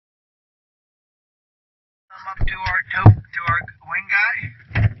come up to our wing guy.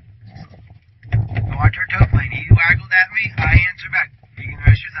 Watch our tow plane. He waggled at me. I answer back. You can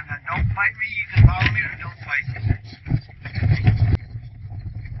rest your time. Don't fight me. You can follow me or don't fight me.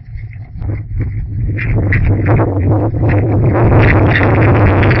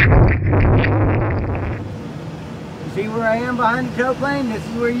 See where I am behind the tow plane? This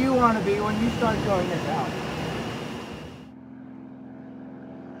is where you want to be when you start going this out.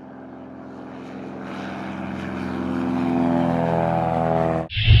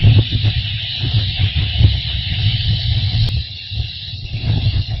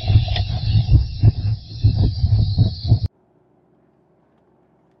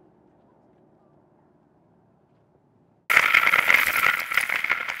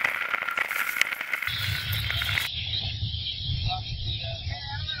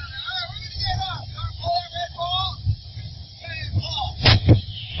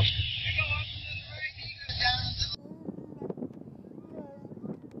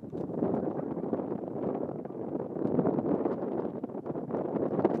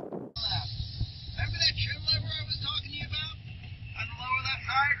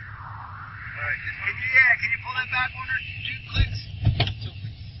 Can you pull that back 1 or 2 clicks? 2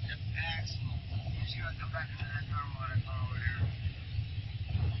 clicks. Yep. Excellent. You just gotta go back into that normal one over here.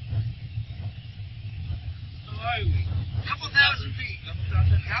 How high are we? A couple thousand feet. Couple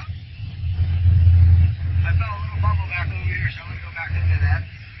thousand? Yep. I felt a little bubble back over here, so I'm gonna go back into that.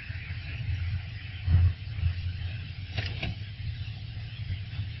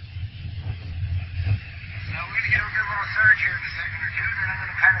 So we're gonna get a good little surge here in a second or two, and then I'm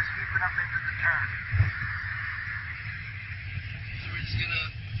gonna kind of sweep it up into the turn.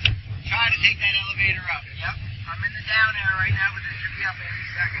 Gonna try to take that elevator up. Yep. I'm in the down air right now, but it should be up any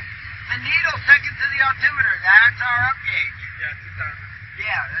second. The needle second to the altimeter, that's our up gauge. Yeah, 2,000.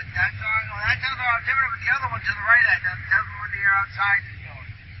 Yeah, that's that tells our altimeter, but the other one to the right of that tells me where the air outside is going.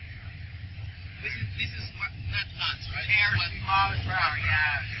 This is not knots, right? Airspeed miles per hour,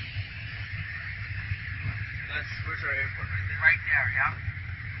 yeah. That's where's our airport right there? Right there, yeah.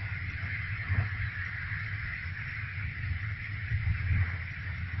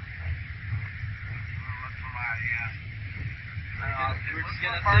 We're just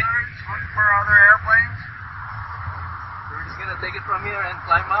gonna look for other airplanes. We're just gonna take it from here and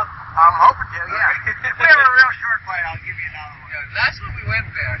climb up. I'm hoping to, yeah. If we have a real short flight, I'll give you another one. Yeah, that's when we went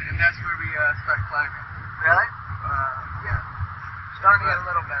there, and that's where we start climbing. Really? Yeah. Starting to get a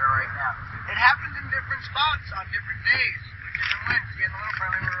little better right now. It happens in different spots on different days. Different winds. Getting a little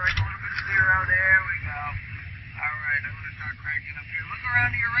friendly. We're right a little bit of zero. There we go. All right, I'm gonna start cranking up here. Look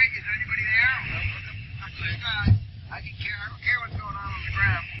around to your right. Is there anybody there? Look up to the sky. I don't care what's going on the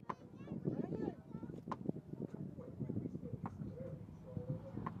ground.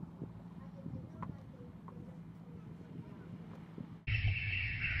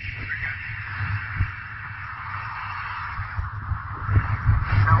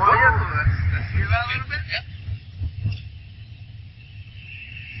 Let's do that a little bit? Yep.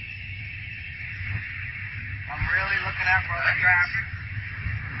 I'm really looking out for the traffic.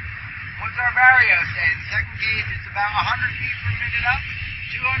 What's our vario say? The second gauge is about 100 feet per minute up,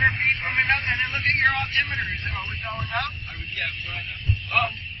 200 feet per minute up, and then look at your altimeter. Are we going up? Yeah, we're going up. Oh,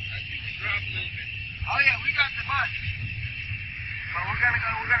 I think we dropped a little bit. Oh yeah, we got the bunch. But we're gonna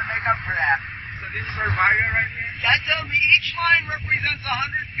make up for that. So this is our vario right here? That tells me each line represents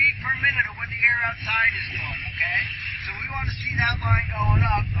 100 feet per minute of what the air outside is doing, okay? So we want to see that line going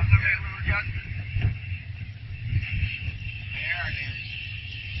up. I'm gonna make a little adjustment. There it is.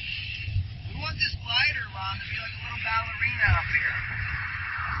 We want this glider, Ron, to be like a little ballerina up here.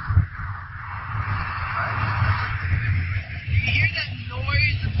 You hear that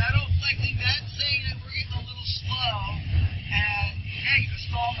noise, the metal flexing? That's saying that we're getting a little slow, and hey, the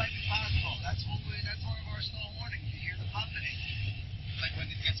stall might be possible. That's one of our stall warnings. You hear the pumpeting. Like when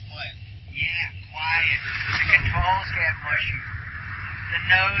it gets quiet. Yeah, quiet. The controls get mushy. The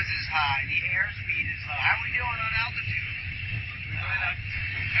nose is high. The airspeed is low. How are we doing on altitude? We're going up.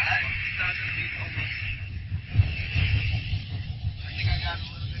 Good. 2,000 feet almost. I think I got a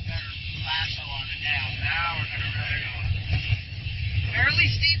little bit better lasso on it now. Now we're going to really go. Fairly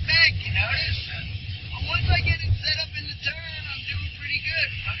steep bank, you notice? But once I get it set up in the turn, I'm doing pretty good.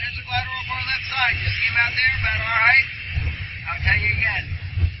 There's a glider over on that side. You see him out there about our height? I'll tell you again.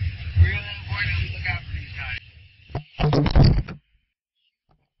 Really important that we look out for these guys.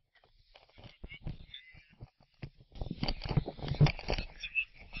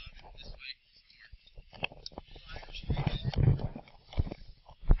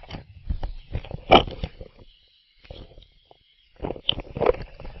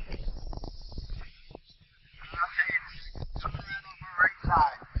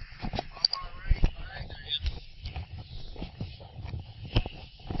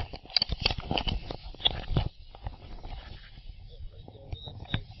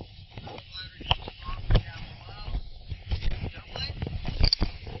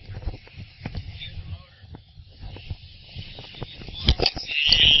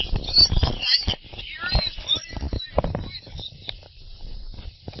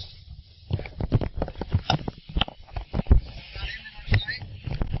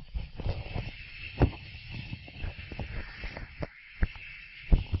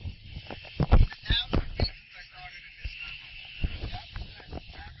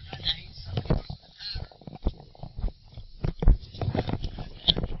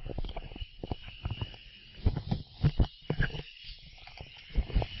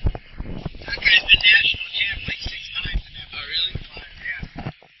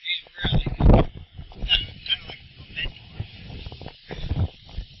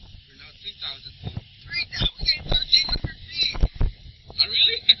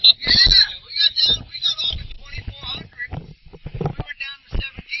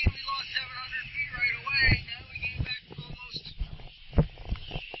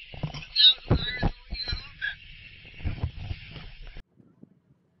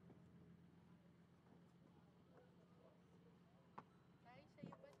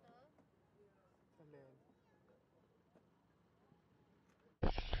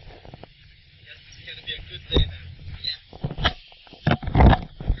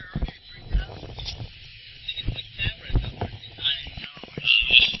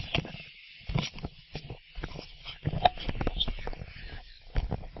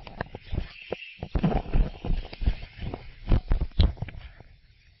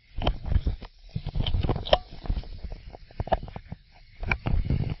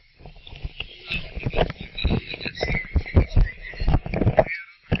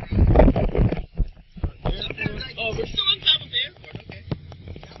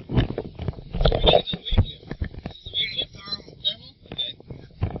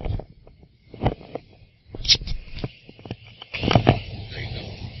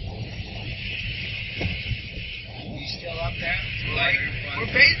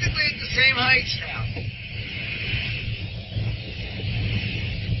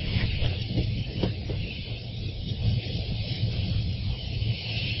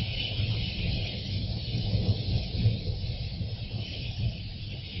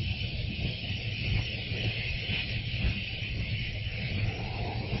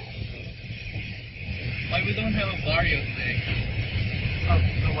 we don't have a Vario today. Oh,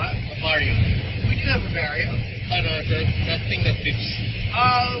 a what? A Vario. We do have a Vario. That thing that flips.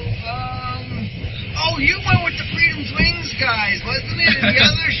 Oh, you went with the Freedom's Wings guys, wasn't it? In the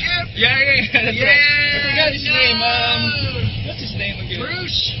other ship? Yeah, that's Yeah, right. I forgot his no. name. What's his name again?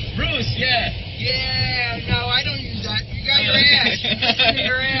 Bruce, yeah. Yeah, no, I don't use that. You got your ass. Listen to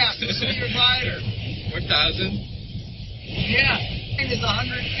your ass. Listen to your glider. 4,000. Yeah. It is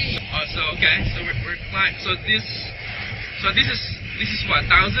 100 feet. Oh, so okay, so we're flying. So this is what,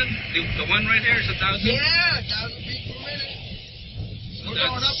 1,000? The one right here is 1,000. Yeah, 1,000 feet per minute. So We're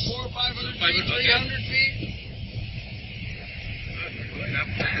going up 400 or 500 feet, 300 feet. We're going up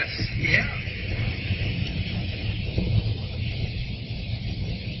fast. Yeah.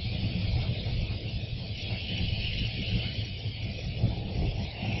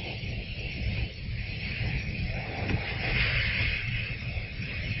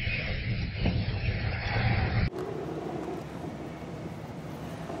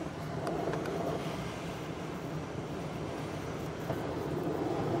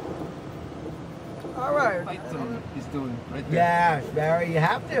 All right. He's doing right there. Yes, Barry, you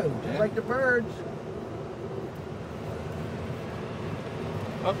have to, just like the birds.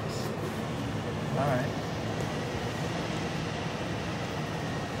 Oops. All right.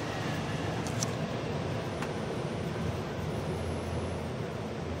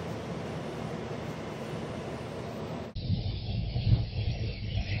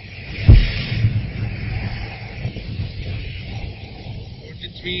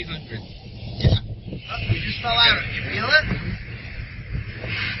 $4,300. Yeah. Oh, we just fell out. You feel it?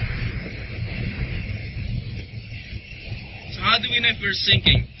 So how do we know if we're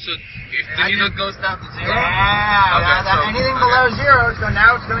sinking? So if the needle goes down to zero? Yeah. Okay, so Anything below zero, so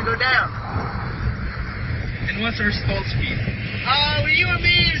now it's going to go down. And what's our stall speed? With you and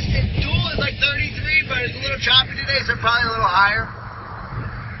me, dual is like 33, but it's a little choppy today, so probably a little higher.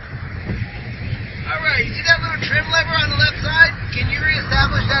 All right, you see that little trim lever on the left side? Can you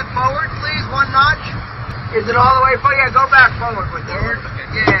reestablish that forward, please? One notch. Is it all the way forward? Yeah, go back forward with it. Forward? Okay.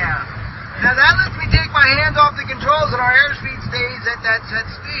 Yeah. Now that lets me take my hands off the controls and our airspeed stays at that set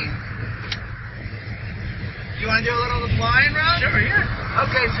speed. You want to do a little of the flying, Ron? Sure, yeah.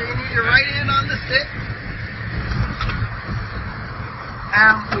 Okay, so you need your right hand on the stick.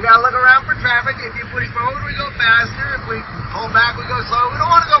 We gotta look around for traffic. If you push forward, we go faster. If we pull back, we go slow. We don't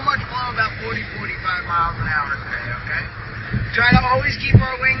want to go much below about 40, 45 miles an hour today, okay? Try to always keep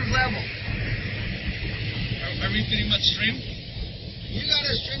our wings level. Are we pretty much trimmed? You got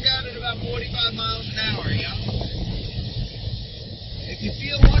us trimmed out at about 45 miles an hour, yeah? If you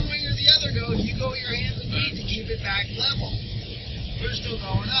feel one wing or the other go, you go with your hands and feet to keep it back level. We're still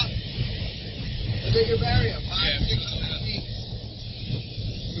going up. Look at your barrier, 500, 600 feet.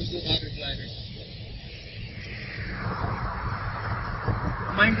 Where's the water glider?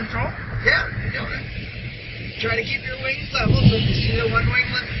 Mind control? Yeah, you're doing it. Try to keep your wings level, so if you see the one wing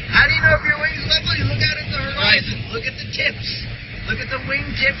level. How do you know if your wings level? You look out at the horizon. Look at the tips. Look at the wing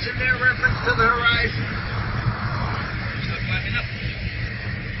tips in their reference to the horizon. Still climbing up.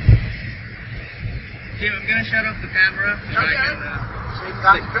 Okay, I'm gonna shut off the camera. So Okay. I can, So you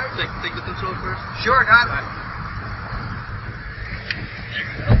got it. take the control first. Sure, got it.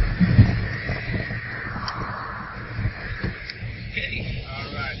 Okay.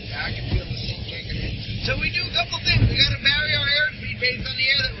 Alright, now I can feel the sink kicking in. So we do a couple things. We gotta vary our airspeed based on the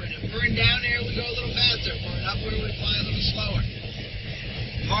air that we're in. If we're in down air, we go a little faster. If we're in up air, we fly a little slower.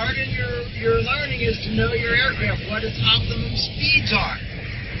 Part in your learning is to know your aircraft, what its optimum speeds are.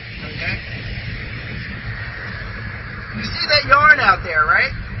 Okay? You see that yarn out there,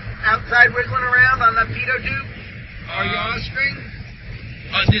 right? Outside wiggling around on that pitot tube? Our yaw string?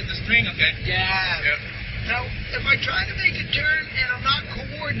 Oh, the string, okay. Yeah. Yep. Now, if I try to make a turn and I'm not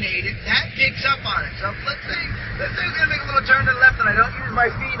coordinated, that picks up on it. So let's say I'm going to make a little turn to the left and I don't use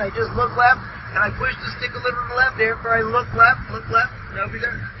my feet, I just look left and I push the stick a little to the left. After I look left, nobody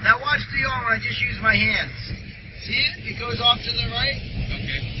there. Now watch the yaw when I just use my hands. See it? It goes off to the right.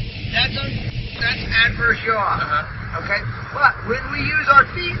 Okay. That's adverse yaw. Uh-huh. Okay? But when we use our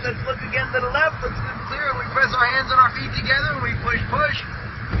feet, let's look again to the left, let's get clear, we press our hands on our feet together and we push.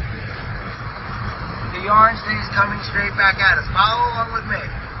 The yarn stays coming straight back at us. Follow along with me.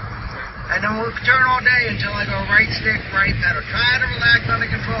 And then we'll turn all day until I go right stick, right pedal. Try to relax on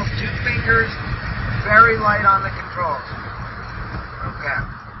the controls. 2 fingers, very light on the controls. Okay.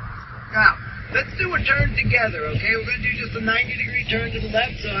 Now, let's do a turn together, okay? We're going to do just a 90-degree turn to the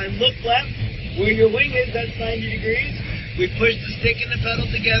left. So I look left. Where your wing is, that's 90 degrees. We push the stick and the pedal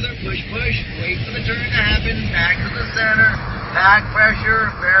together. Push. Wait for the turn to happen. Back to the center. Back pressure,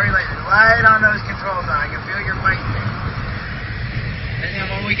 very light. Right on those controls on. I can feel your fight there. And then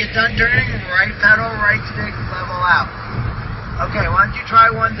when we get done turning, right pedal, right stick, level out. Okay, why don't you try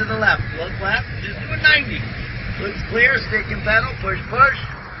one to the left. Look left, just do a 90. Looks clear, stick and pedal, push, push.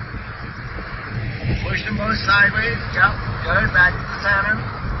 Push them both sideways, jump, good, back to the center.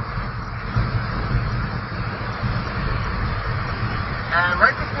 And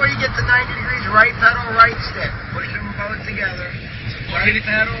right before you get to 90 degrees, right pedal, right stick. Push them both together. Right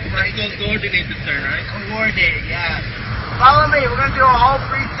pedal, right stick. Coordinated turn, right? Coordinated, yeah. Follow me, we're going to do a whole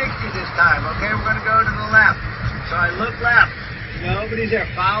 360 this time, okay? We're going to go to the left. So I look left. Nobody's there.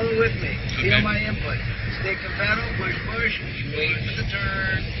 Follow with me. Feel my input. Stick and pedal, push, push. Wait for the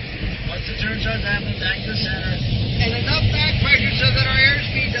turn. Once the turn starts happening, back to the center. And enough back pressure so that our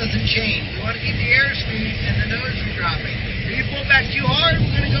airspeed doesn't change. We want to keep the airspeed and the nose from dropping. If you pull back too hard, we're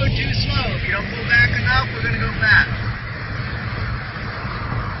going to go too slow. If you don't pull back enough, we're going to go fast.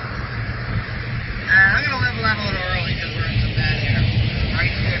 And I'm going to level out a little early because we're in some bad air.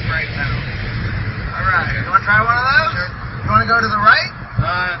 Right stick, right pedal. All right. You want to try one of those? Sure. You want to go to the right?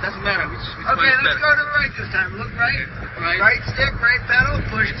 Doesn't matter. Which okay, let's go to the right this time. Look right. Right. Right stick, right pedal,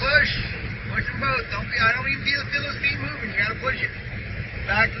 push, push. Push them both. I don't even feel those feet moving. You got to push it.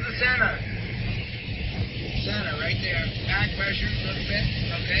 Back to the center. Center, right there. Back pressure a little bit.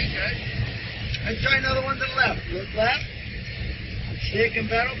 Okay, good. Let's try another one to the left. Look left. Stick and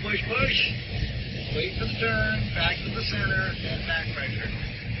pedal, push, push. Wait for the turn. Back to the center. And back pressure.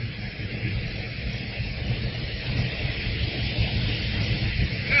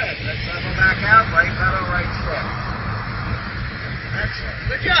 Good. Let's level back out. Right pedal, right stick. Excellent.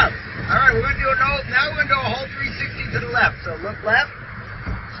 Good job. All right, we're going to do now we're going to do a whole 360 to the left. So look left.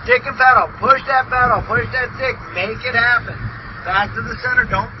 Stick and pedal. Push that pedal. Push that stick. Make it happen. Back to the center.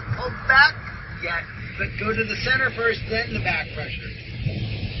 Don't pull back yet. But go to the center first, then the back pressure.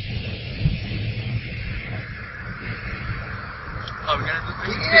 Oh, we're going to do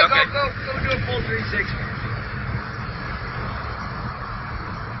 360? Yeah, okay. Go do a full 360.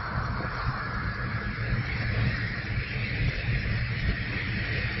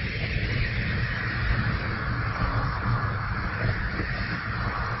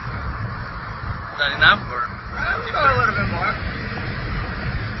 Is that enough, or? Let's go a little bit more.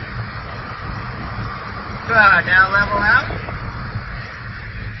 Good. Now level out.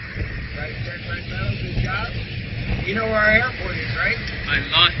 Right stick, right pedal. Good job. You know where our airport is, right? I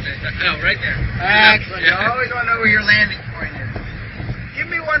lost it. Oh, right there. Excellent. Yeah. You always want to know where your landing point is. Give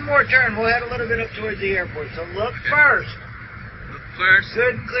me one more turn. We'll head a little bit up towards the airport. So look first. Look first.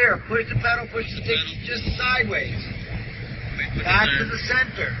 Good and clear. Push the pedal, push the stick just sideways. Back to the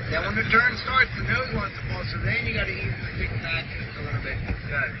center. Then when the turn starts, the nose wants to fall, so then you got to ease the stick back just a little bit.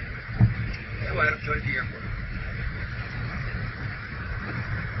 Good. Go right up towards the airport.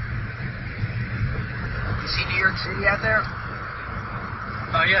 You see New York City out there?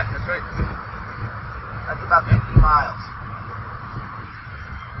 Oh, yeah, that's right. That's about 50 miles.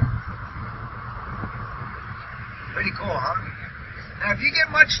 Pretty cool, huh? Now, if you get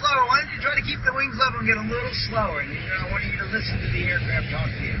much slower, why don't you try to keep the wings level and get a little slower? And I want you to listen to the aircraft talk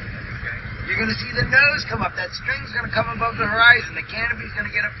to you. Okay. You're going to see the nose come up. That string's going to come above the horizon. The canopy's going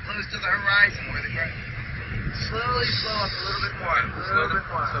to get up close to the horizon where the ground. Slowly slow up a little bit more. A little bit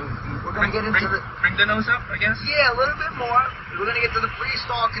more. So we're going to get into bring the nose up, I guess? Yeah, a little bit more. We're going to get to the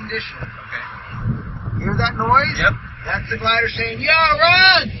freestall condition. Okay. Hear that noise? Yep. That's the glider saying, "Yo,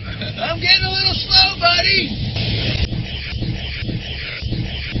 run! I'm getting a little slow, buddy."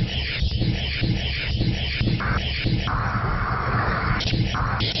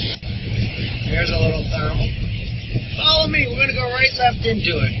 There's a little thermal. Follow me. We're going to go right, left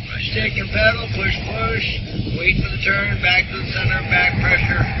into it. Stick and pedal, push, push. Wait for the turn, back to the center, back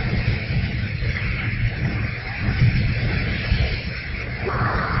pressure.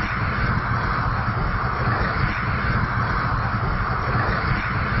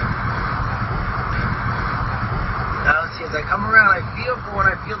 Now let's see, as I come around, I feel for when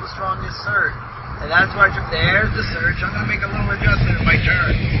I feel the strongest surge. And that's why there's the surge. I'm going to make a little adjustment in my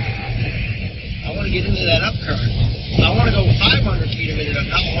turn. I want to get into that up current. I want to go 500 feet a minute up,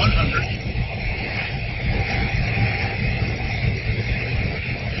 not 100.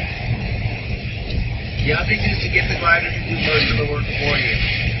 The object is to get the glider to do most of the work for you.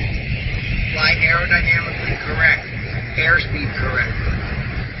 Fly aerodynamically correct, airspeed correct,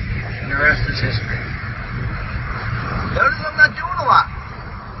 and the rest is history. Notice I'm not doing a lot.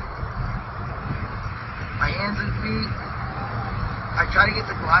 My hands and feet, I try to get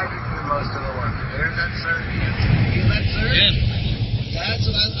the glider to do most of the work. There's that surge. Feel that surge? Yeah. That's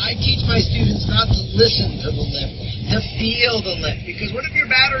what I teach my students not to listen to the lift. to feel the lift. Because what if your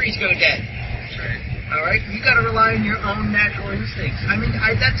batteries go dead? That's right. All right, you got to rely on your own natural instincts. I mean,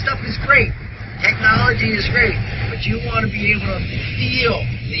 that stuff is great. Technology is great, but you want to be able to feel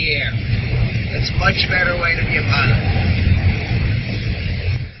the air. That's a much better way to be a pilot.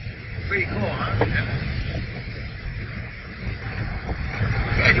 Pretty cool, huh?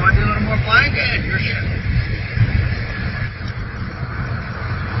 Yeah, do you want to do a little more flying? Go ahead, your ship.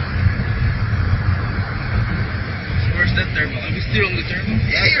 Where's that thermal? Are we still on the thermal?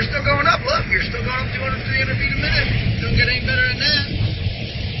 Yeah, you're still going up. Look, you're still going up 200, 300 feet a minute. Don't get any better than that.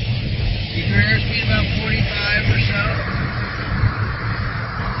 Keep your airspeed about 45 or so.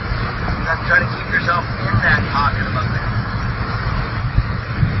 You got to try to keep yourself in that pocket above there.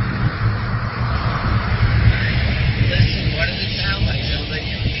 Listen, what does it sound like? Sounds like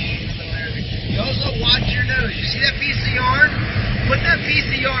you're being hilarious. You also watch your nose. You see that piece of yarn? Put that piece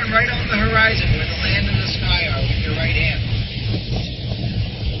of yarn right on the horizon where the land and the sky are with your right hand.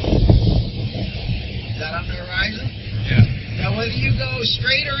 Is that on the horizon? Yeah. Now whether you go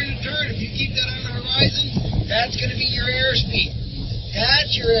straight or in a turn, if you keep that on the horizon, that's going to be your airspeed.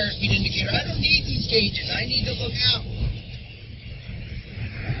 That's your airspeed indicator. I don't need these gauges. I need to look out.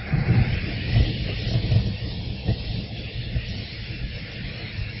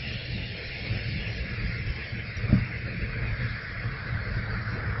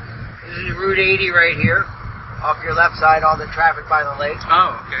 This is Route 80 right here. Off your left side, all the traffic by the lake.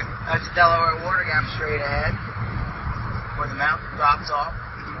 Oh, okay. That's the Delaware Water Gap straight ahead, where the mountain drops off.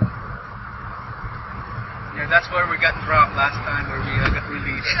 Yeah, that's where we got dropped last time, where we got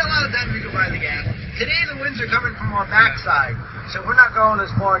released. A lot of times we go by the gap. Today the winds are coming from our backside, so we're not going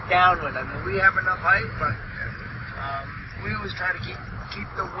as far downwind. I mean, we have enough height, but we always try to keep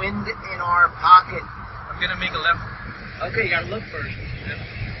the wind in our pocket. I'm gonna make a left. Okay, you gotta look first. Yeah.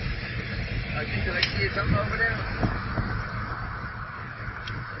 Okay, did I see something over there?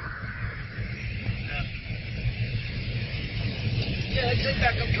 Yeah, let's head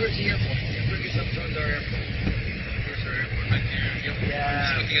back up towards the airport. Bring us up towards our airport. Where's our airport? Right here. Yep. Yeah. I'm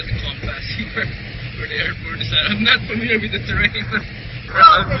just looking at the compass here where the airport is at. I'm not familiar with the terrain.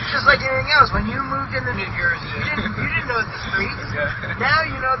 Well, it's just like anything else. When you moved into New Jersey, you didn't know the streets. Yeah. Now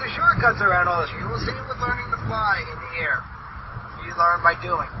you know the shortcuts around all the streets. Well, same with learning to fly in the air. You learn by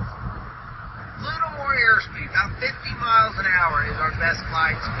doing. Little more airspeed, about 50 miles an hour is our best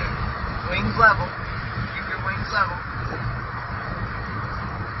glide speed. Wings level. Keep your wings level.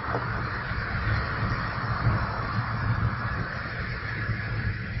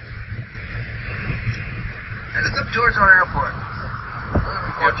 And it's up towards our airport.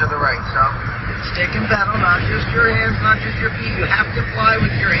 Or to the right, so stick and pedal, not just your hands, not just your feet. You have to fly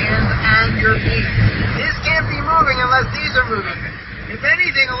with your hands and your feet. This can't be moving unless these are moving. If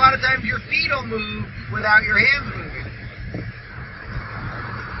anything, a lot of times your feet will move without your hands moving.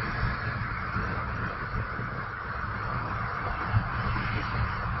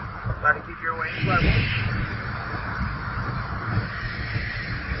 Try to keep your wings level.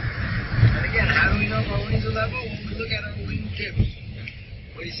 And again, how do we know if our wings are level? When we look at our wing tips.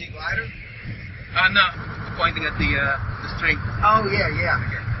 What do you see, glider? No, pointing at the string. Oh, yeah.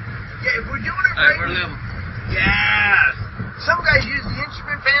 Okay. Yeah, if we're doing it right. We're level. Yes. Some guys use the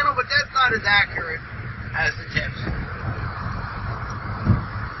instrument panel, but that's not as accurate as the tips.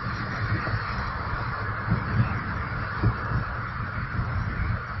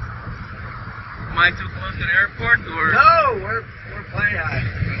 Am I too close to the airport, or? No, we're playing high.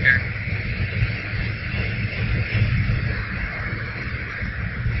 Okay.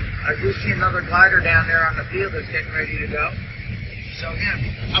 I do see another glider down there on the field that's getting ready to go. So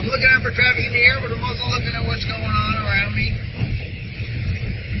again, I'm looking out for traffic in the air, but I'm also looking at what's going on around me.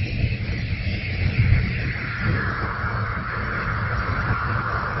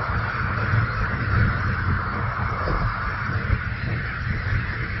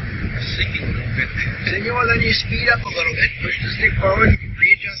 Sinking a little bit. Sinking, well, then you speed up a little bit, push the stick forward, you can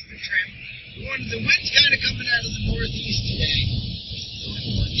readjust the trim. The wind's kind of coming out of the northeast today.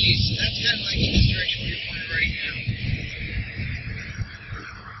 Northeast, so that's kind of like in this direction where you're pointing right now.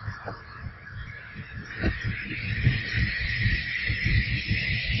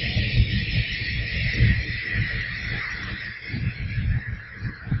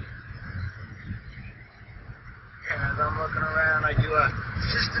 As I'm looking around, I do a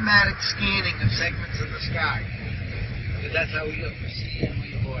systematic scanning of segments of the sky. Because that's how we look. We see and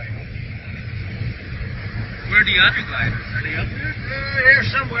we avoid. Where are the other gliders? Are they up there? They're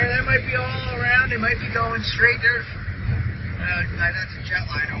somewhere. They might be all around. They might be going straight. There's that's a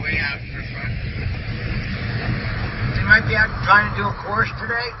jetliner way out in the front. They might be out trying to do a course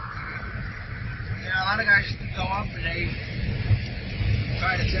today. a lot of guys go up and they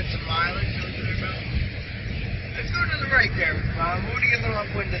try to set some mileage. Let's go to the right there. We want to get a little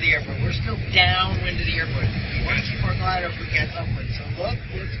upwind to the airport. We're still downwind to the airport. We want to keep our glider if we get upwind. So look,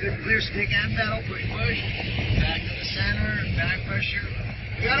 looks good. Clear stick and pedal. Push. Back to the center. Back pressure.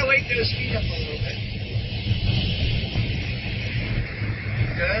 We got to wait to speed up a little bit.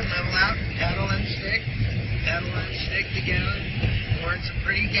 Good. Level out. Pedal and stick. Pedal and stick together. We're in some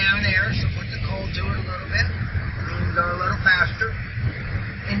pretty down air, so put the cold to it a little bit. And go a little faster.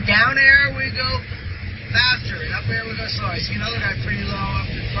 In down air, we go faster, and up there we go slow. I see another guy pretty low up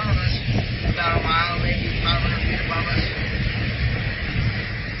in front of us, about a mile, maybe 500 feet above us.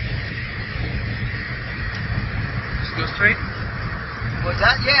 Just go straight? What's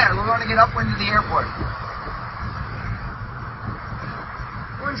that? Yeah, we're going to get upwind to the airport.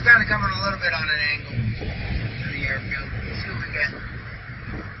 Wind's kind of coming a little bit on an angle to the airfield. Let's see what we get.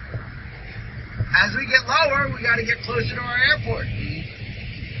 As we get lower, we got to get closer to our airport.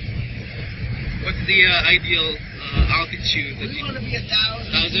 What's the ideal altitude? We want to be 1,000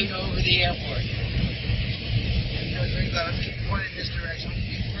 feet over the airport. Let's keep pointing in this direction.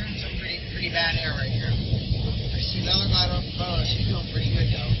 We're in some pretty bad air right here. I see another glider up above us. She's doing pretty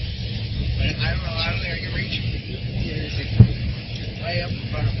good though. But I don't know how there you can reach her. Way up in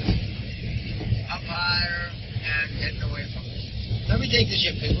front of us. Up higher and getting away from us. Let me take the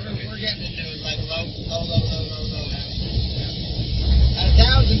ship because we're getting into like low now. At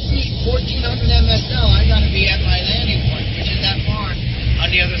 1,000 feet, 1,400 MSL, I got to be at my landing point, which is that far on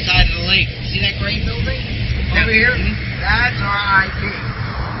the other side of the lake. See that gray building over here? That's our IP.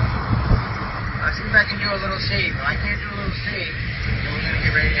 Let's see if I can do a little save. If I can't do a little save, then we're going to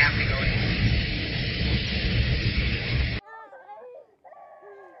get ready to have to go in.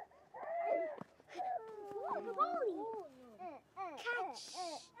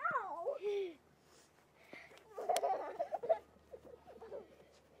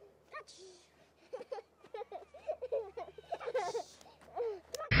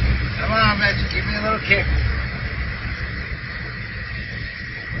 Come on, Mitch, give me a little kick.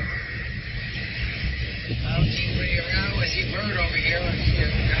 I don't see anybody around. I see a bird over here. Let's see if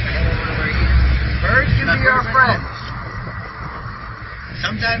we got a head over here. Birds can be our friends.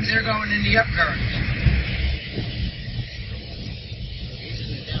 Sometimes they're going in the up current.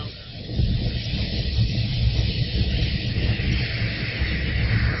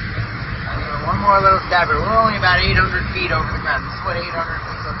 One more little stabber. We're only about 800 feet over the ground. This is what 800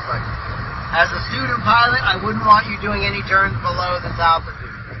 feet looks like. As a student pilot, I wouldn't want you doing any turns below this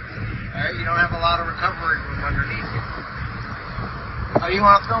altitude. Alright, you don't have a lot of recovery room underneath you. Oh, you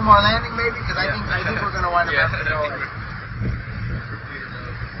want to film our landing maybe? Because I think we're going to wind up having to go.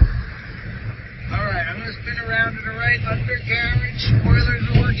 Alright, I'm going to spin around to the right. Undercarriage, spoilers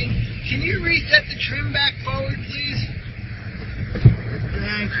are working. Can you reset the trim back forward, please?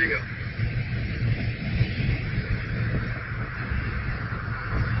 Thank you.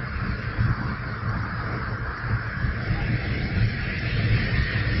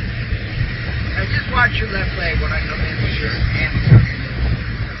 Just watch your left leg when I come in with your hands working.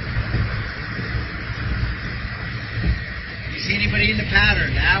 You see anybody in the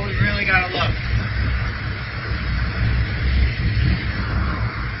pattern? Now we've really got to look.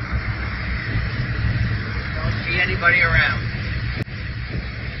 Don't see anybody around.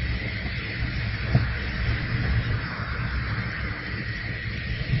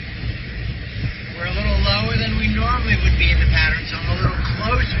 We're a little lower than we normally would be in the pattern, so I'm a little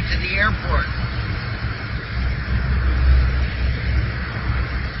closer to the airport.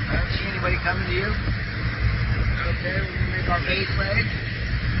 I don't see anybody coming to you. Okay, we're going to make our base leg.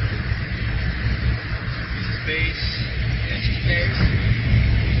 This is base. This is base.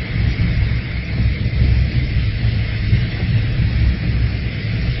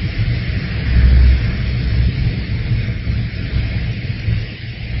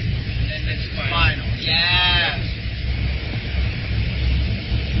 And then it's Final. Yes.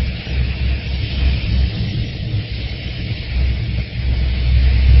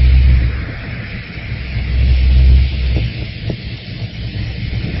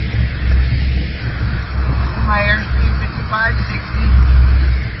 My airspeed 55, 60.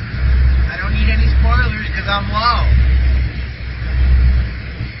 I don't need any spoilers because I'm low.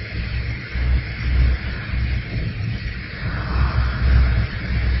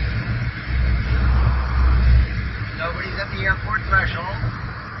 Nobody's at the airport threshold.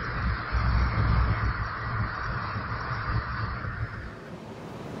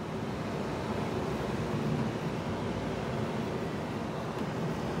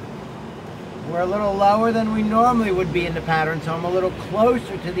 We're a little lower than we normally would be in the pattern, so I'm a little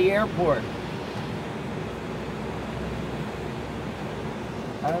closer to the airport.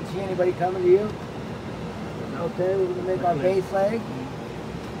 I don't see anybody coming to you. Okay, we're gonna make our base leg.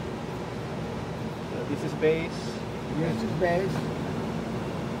 So this is base. This is base.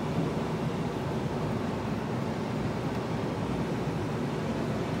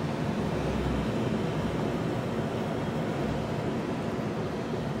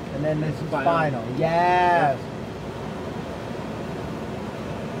 And then this is final. Yes.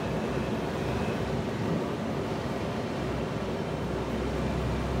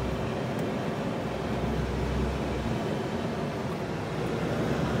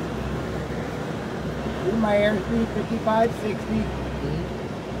 Do my airspeed 55, 60.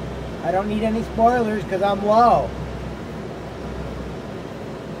 I don't need any spoilers because I'm low.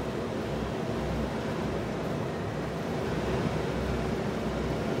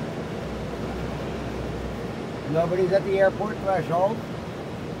 Nobody's at the airport threshold.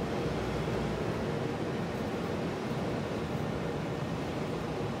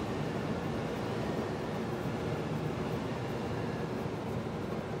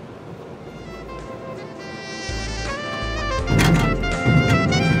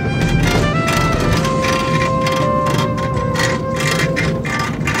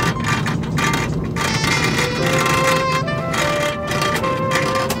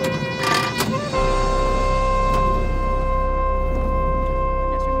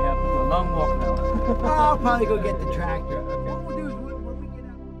 I'll probably go get the tractor. What we'll do is when we get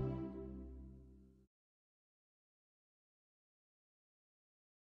out.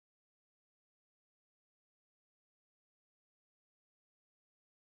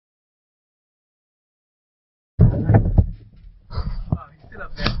 Oh, he's still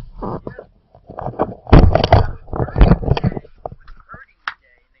up there.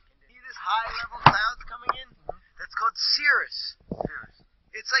 See this high level clouds coming in? That's called cirrus.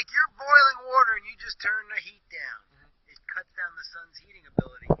 It's like you're boiling water and you just turn the heat down. It cuts down the sun's heating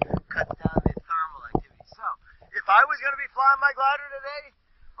ability, cuts down the thermal activity. So, if I was going to be flying my glider today,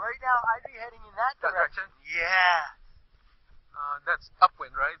 right now I'd be heading in that direction. Yeah. That's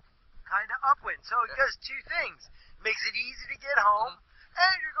upwind, right? Kind of upwind. So it does two things. Makes it easy to get home,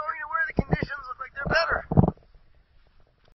 and you're